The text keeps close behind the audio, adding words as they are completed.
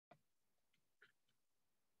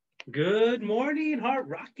Good morning, Heart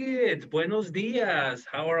Rockets. Buenos dias.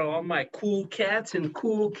 How are all my cool cats and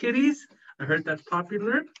cool kitties? I heard that's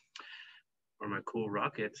popular. Or my cool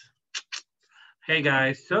rockets. Hey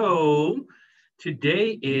guys, so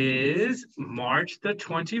today is March the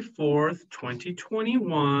 24th,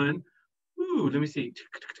 2021. Ooh, let me see.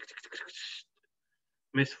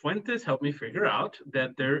 Miss Fuentes helped me figure out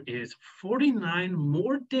that there is 49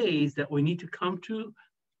 more days that we need to come to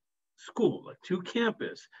school, like to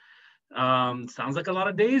campus. Sounds like a lot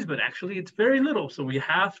of days, but actually it's very little. So we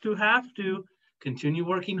have to continue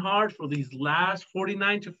working hard for these last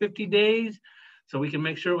 49 to 50 days so we can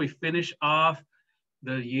make sure we finish off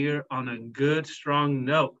the year on a good, strong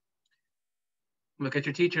note. Look at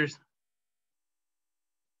your teachers.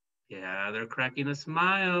 Yeah, they're cracking a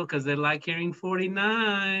smile because they like hearing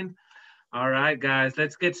 49. All right, guys,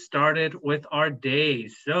 let's get started with our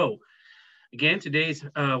days. So, again, today's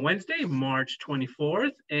Wednesday, March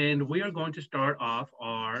 24th, and we are going to start off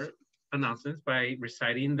our announcements by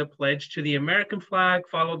reciting the pledge to the American flag,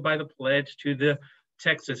 followed by the pledge to the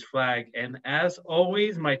Texas flag. And as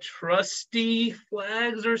always, my trusty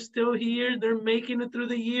flags are still here. They're making it through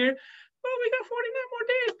the year. Oh, we got 49 more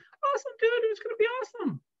days. Awesome, dude. It's going to be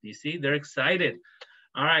awesome. You see, they're excited.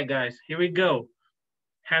 All right, guys, here we go.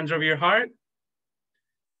 Hands over your heart.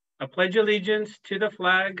 I pledge allegiance to the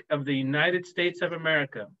flag of the United States of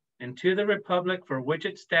America and to the republic for which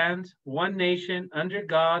it stands, one nation, under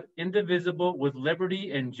God, indivisible, with liberty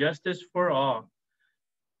and justice for all.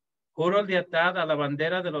 Juro lealtad a la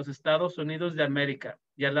bandera de los Estados Unidos de América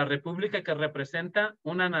y a la república que representa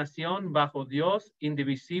una nación bajo Dios,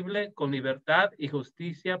 indivisible, con libertad y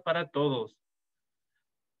justicia para todos.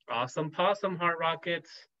 Awesome possum, Heart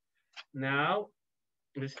Rockets. Now,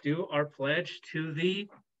 let's do our pledge to the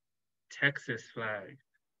Texas flag.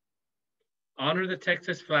 Honor the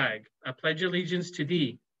Texas flag. I pledge allegiance to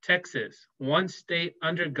thee, Texas, one state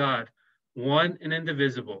under God, one and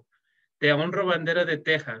indivisible. Te honro, bandera de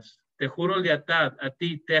Texas. Te juro lealtad a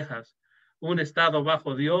ti, Texas, un estado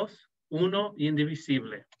bajo Dios, uno y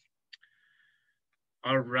indivisible.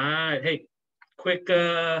 All right. Hey, quick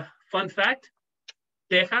fun fact.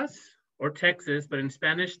 Texas, or Texas, but in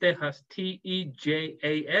Spanish, Texas,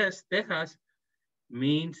 T-E-J-A-S, Texas,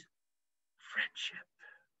 means friendship.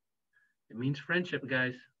 It means friendship,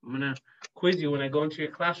 guys. I'm going to quiz you when I go into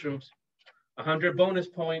your classrooms. 100 bonus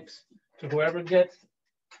points to whoever gets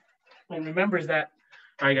and remembers that.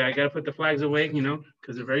 All right, guys, I got to put the flags away,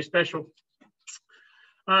 because they're very special.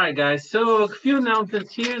 All right, guys. So a few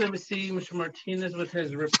announcements here. Let me see Mr. Martinez with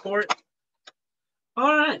his report.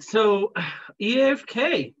 All right. So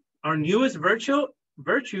EFK, our newest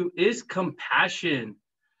virtue is compassion.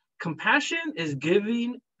 Compassion is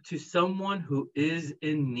giving to someone who is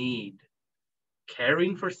in need,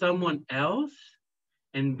 caring for someone else,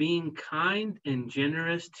 and being kind and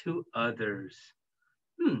generous to others.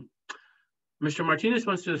 Mr. Martinez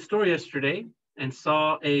went to the store yesterday and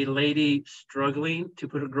saw a lady struggling to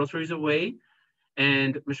put her groceries away.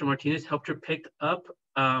 And Mr. Martinez helped her pick up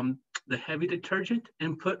the heavy detergent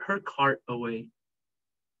and put her cart away.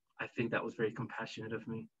 I think that was very compassionate of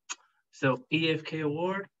me. So EFK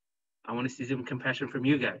award, I want to see some compassion from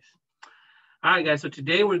you guys. All right, guys, so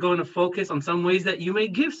today we're going to focus on some ways that you may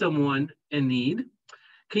give someone in need.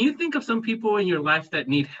 Can you think of some people in your life that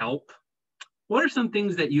need help? What are some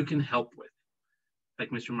things that you can help with? Like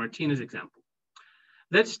Mr. Martinez's example.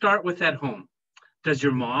 Let's start with at home. Does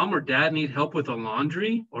your mom or dad need help with the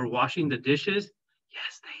laundry or washing the dishes?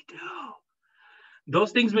 Yes, they do.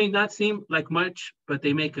 Those things may not seem like much, but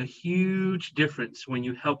they make a huge difference when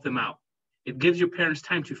you help them out. It gives your parents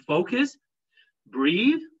time to focus,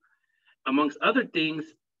 breathe. Amongst other things,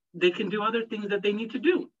 they can do other things that they need to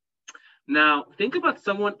do. Now, think about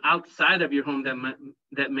someone outside of your home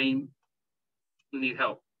that may need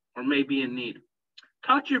help or may be in need.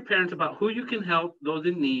 Talk to your parents about who you can help, those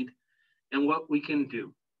in need, and what we can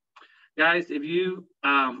do. Guys, if you,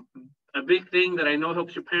 a big thing that I know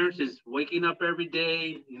helps your parents is waking up every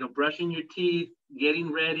day, brushing your teeth,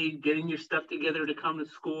 getting ready, getting your stuff together to come to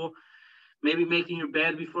school, maybe making your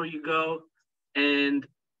bed before you go. And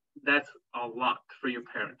that's a lot for your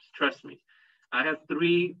parents. Trust me. I have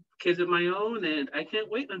 3 kids of my own, and I can't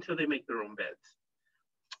wait until they make their own beds.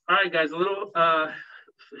 All right, guys, a little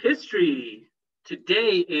history.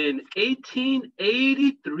 Today in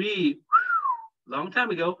 1883, long time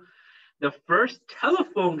ago, the first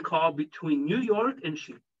telephone call between New York and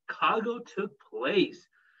Chicago took place.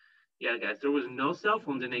 Yeah, guys, there was no cell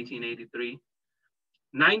phones in 1883.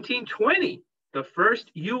 1920, the first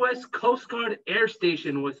U.S. Coast Guard air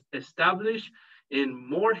station was established in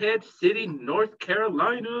Morehead City, North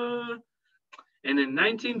Carolina. And in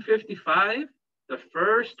 1955, the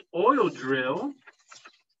first oil drill,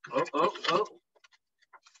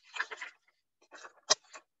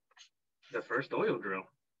 the first oil drill.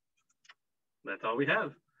 That's all we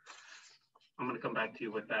have. I'm going to come back to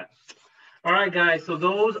you with that. All right, guys, so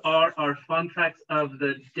those are our fun facts of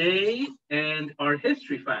the day and our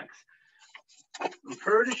history facts. I'm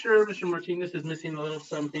pretty sure Mr. Martinez is missing a little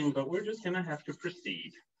something, but we're just going to have to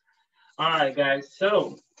proceed. All right, guys,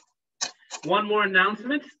 so one more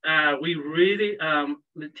announcement. We really,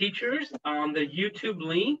 the teachers on the YouTube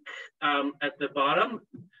link at the bottom,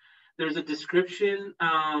 there's a description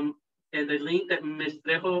and the link that Ms.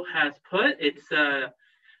 Trejo has put. It's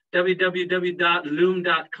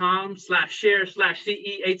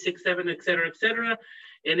www.loom.com/share/CE867, et cetera.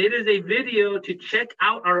 And it is a video to check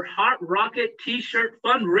out our Hot Rocket t-shirt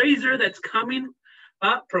fundraiser that's coming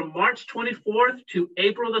up from March 24th to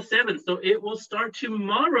April the 7th. So it will start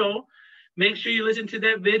tomorrow. Make sure you listen to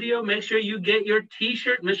that video. Make sure you get your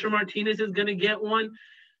t-shirt. Mr. Martinez is going to get one.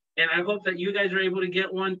 And I hope that you guys are able to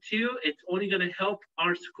get one too. It's only going to help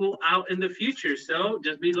our school out in the future. So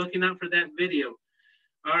just be looking out for that video.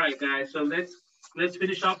 All right, guys. So let's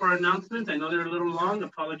finish off our announcements. I know they're a little long.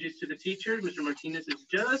 Apologies to the teachers. Mr. Martinez is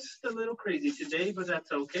just a little crazy today, but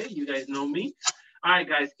that's okay. You guys know me. All right,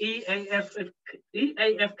 guys. EAFK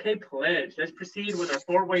pledge. Let's proceed with our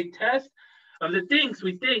four-way test. Of the things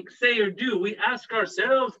we think, say, or do, we ask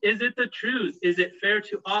ourselves, is it the truth? Is it fair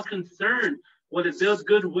to all concerned? Will it build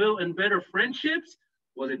goodwill and better friendships?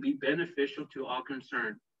 Will it be beneficial to all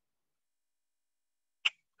concerned?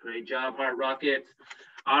 Great job, Heart Rockets.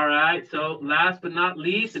 All right, so last but not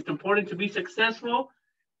least, it's important to be successful.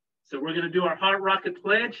 So we're going to do our Heart Rocket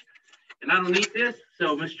pledge. And I don't need this.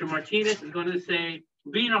 So Mr. Martinez is going to say,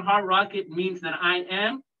 being a Heart Rocket means that I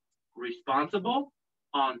am responsible,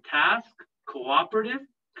 on task, cooperative,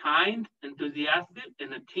 kind, enthusiastic,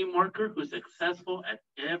 and a team worker who's successful at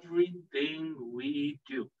everything we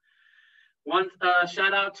do. One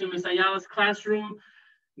shout out to Ms. Ayala's classroom.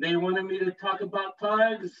 They wanted me to talk about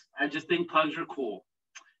pugs. I just think pugs are cool.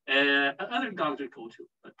 Other dogs are cool too,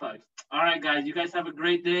 but pugs. All right, guys, you guys have a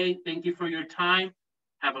great day. Thank you for your time.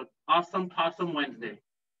 Have an awesome Possum Wednesday.